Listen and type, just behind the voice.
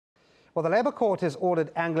Well, the Labour Court has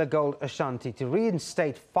ordered Anglo Gold Ashanti to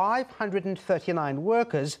reinstate 539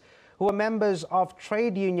 workers who are members of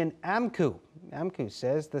trade union Amcu. Amcu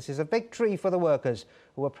says this is a victory for the workers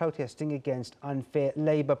who are protesting against unfair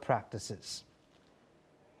labour practices.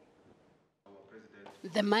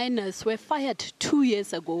 The miners were fired 2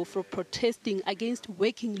 years ago for protesting against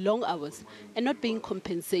working long hours and not being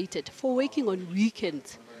compensated for working on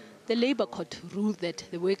weekends. The Labour Court ruled that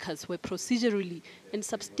the workers were procedurally and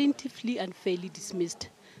substantively unfairly dismissed.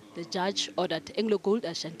 The judge ordered Anglo Gold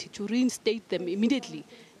Ashanti to reinstate them immediately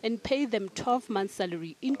and pay them 12 months'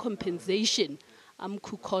 salary in compensation.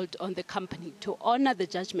 Amcu called on the company to honour the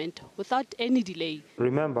judgment without any delay.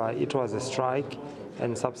 Remember, it was a strike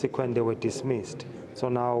and subsequently they were dismissed. So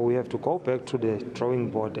now we have to go back to the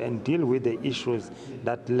drawing board and deal with the issues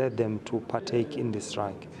that led them to partake in the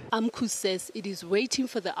strike. Amcu says it is waiting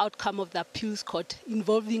for the outcome of the appeals court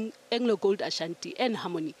involving Anglo Gold Ashanti and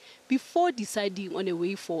Harmony before deciding on a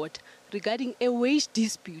way forward regarding a wage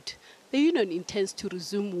dispute. The union intends to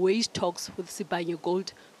resume wage talks with Sibanye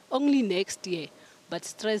Gold only next year, but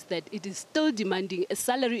stressed that it is still demanding a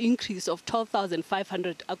salary increase of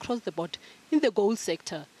 12,500 across the board in the gold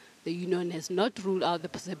sector. The union has not ruled out the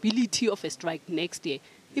possibility of a strike next year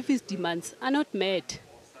if its demands are not met.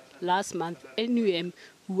 Last month, NUM,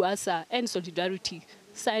 UASA and Solidarity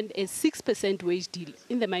signed a 6% wage deal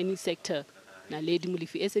in the mining sector. Naledi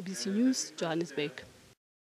Mulifi, SABC News, Johannesburg.